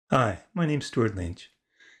Hi, my name's Stuart Lynch,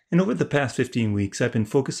 and over the past 15 weeks I've been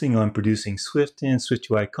focusing on producing Swift and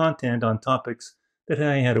SwiftUI content on topics that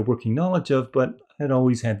I had a working knowledge of, but I had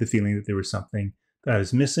always had the feeling that there was something that I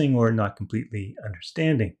was missing or not completely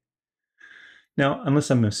understanding. Now,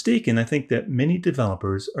 unless I'm mistaken, I think that many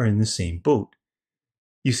developers are in the same boat.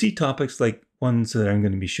 You see topics like ones that I'm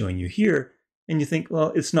going to be showing you here, and you think,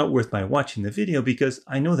 well, it's not worth my watching the video because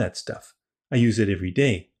I know that stuff. I use it every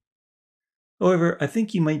day. However, I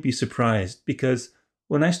think you might be surprised because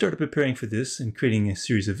when I started preparing for this and creating a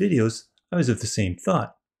series of videos, I was of the same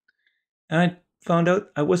thought. And I found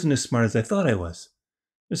out I wasn't as smart as I thought I was.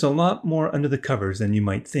 There's a lot more under the covers than you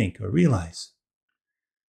might think or realize.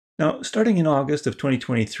 Now, starting in August of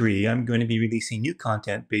 2023, I'm going to be releasing new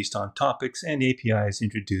content based on topics and APIs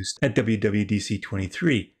introduced at WWDC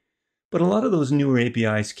 23. But a lot of those newer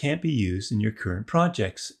APIs can't be used in your current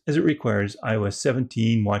projects, as it requires iOS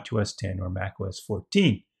 17, watchOS 10, or macOS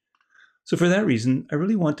 14. So for that reason, I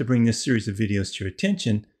really want to bring this series of videos to your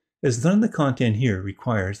attention, as none of the content here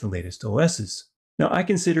requires the latest OSs. Now, I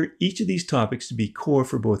consider each of these topics to be core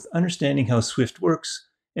for both understanding how Swift works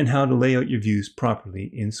and how to lay out your views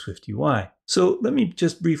properly in SwiftUI. So let me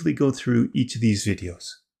just briefly go through each of these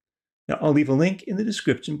videos. Now, I'll leave a link in the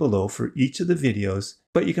description below for each of the videos,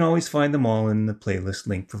 but you can always find them all in the playlist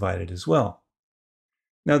link provided as well.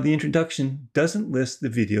 Now, the introduction doesn't list the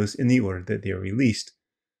videos in the order that they are released,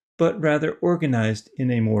 but rather organized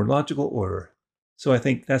in a more logical order. So I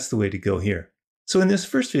think that's the way to go here. So in this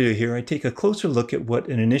first video here, I take a closer look at what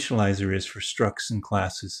an initializer is for structs and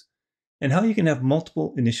classes, and how you can have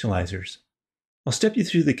multiple initializers. I'll step you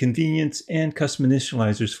through the convenience and custom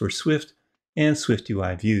initializers for Swift and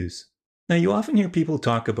SwiftUI views. Now, you often hear people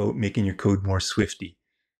talk about making your code more Swifty.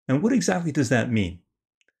 And what exactly does that mean?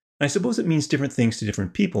 I suppose it means different things to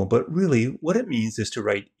different people, but really what it means is to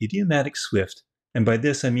write idiomatic Swift, and by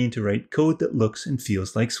this I mean to write code that looks and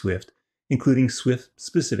feels like Swift, including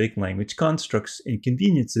Swift-specific language constructs and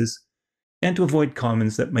conveniences, and to avoid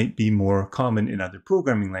commons that might be more common in other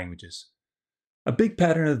programming languages. A big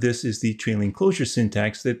pattern of this is the trailing closure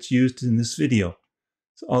syntax that's used in this video.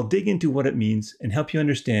 So I'll dig into what it means and help you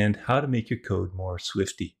understand how to make your code more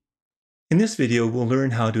Swifty. In this video, we'll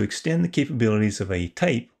learn how to extend the capabilities of a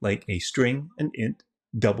type like a string, an int,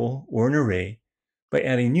 double, or an array by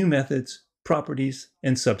adding new methods, properties,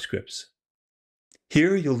 and subscripts.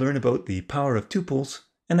 Here you'll learn about the power of tuples,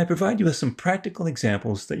 and I provide you with some practical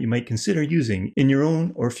examples that you might consider using in your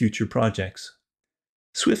own or future projects.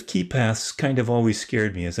 Swift KeyPaths kind of always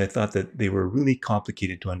scared me, as I thought that they were really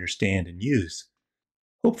complicated to understand and use.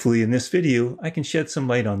 Hopefully in this video I can shed some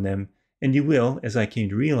light on them, and you will, as I came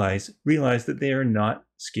to realize that they are not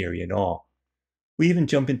scary at all. We even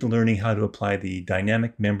jump into learning how to apply the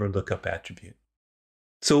dynamic member lookup attribute.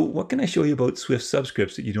 So what can I show you about Swift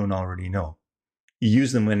subscripts that you don't already know? You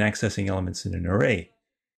use them when accessing elements in an array.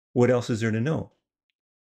 What else is there to know?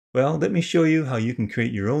 Well, let me show you how you can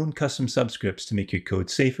create your own custom subscripts to make your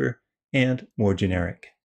code safer and more generic.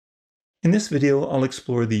 In this video, I'll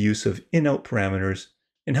explore the use of Inout Parameters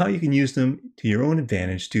and how you can use them to your own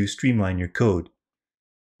advantage to streamline your code.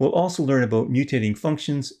 We'll also learn about mutating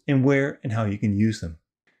functions and where and how you can use them.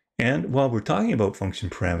 And while we're talking about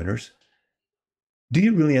function parameters, do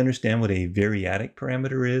you really understand what a Variadic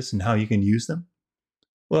parameter is and how you can use them?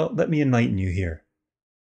 Well, let me enlighten you here.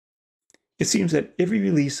 It seems that every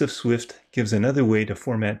release of Swift gives another way to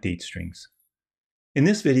format date strings. In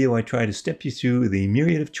this video, I try to step you through the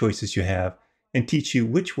myriad of choices you have and teach you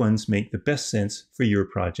which ones make the best sense for your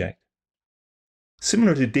project.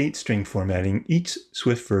 Similar to date string formatting, each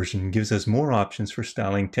Swift version gives us more options for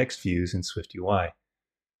styling text views in SwiftUI.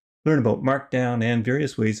 Learn about Markdown and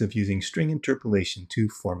various ways of using string interpolation to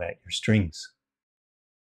format your strings.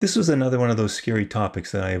 This was another one of those scary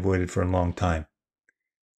topics that I avoided for a long time.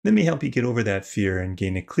 Let me help you get over that fear and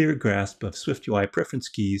gain a clear grasp of SwiftUI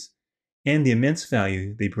PreferenceKeys and the immense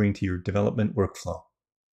value they bring to your development workflow.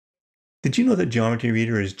 Did you know that Geometry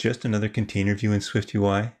Reader is just another container view in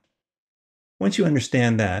SwiftUI? Once you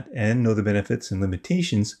understand that and know the benefits and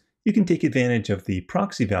limitations, you can take advantage of the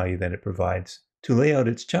proxy value that it provides to lay out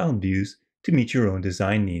its child views to meet your own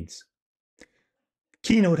design needs.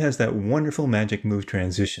 Keynote has that wonderful magic move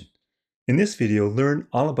transition. In this video, learn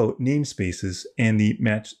all about namespaces and the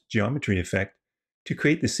match geometry effect to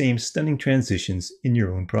create the same stunning transitions in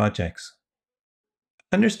your own projects.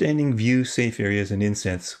 Understanding view, SafeAreas, and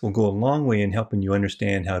Insets will go a long way in helping you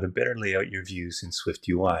understand how to better lay out your views in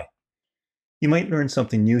SwiftUI. You might learn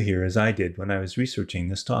something new here, as I did when I was researching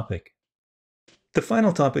this topic. The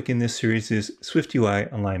final topic in this series is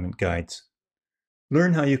SwiftUI alignment guides.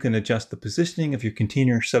 Learn how you can adjust the positioning of your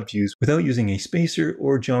container subviews without using a spacer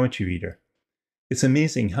or geometry reader. It's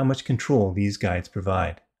amazing how much control these guides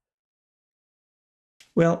provide.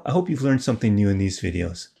 Well, I hope you've learned something new in these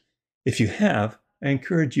videos. If you have, I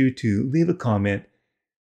encourage you to leave a comment,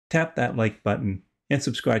 tap that like button, and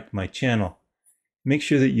subscribe to my channel. Make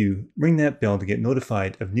sure that you ring that bell to get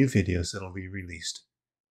notified of new videos that will be released.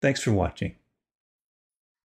 Thanks for watching.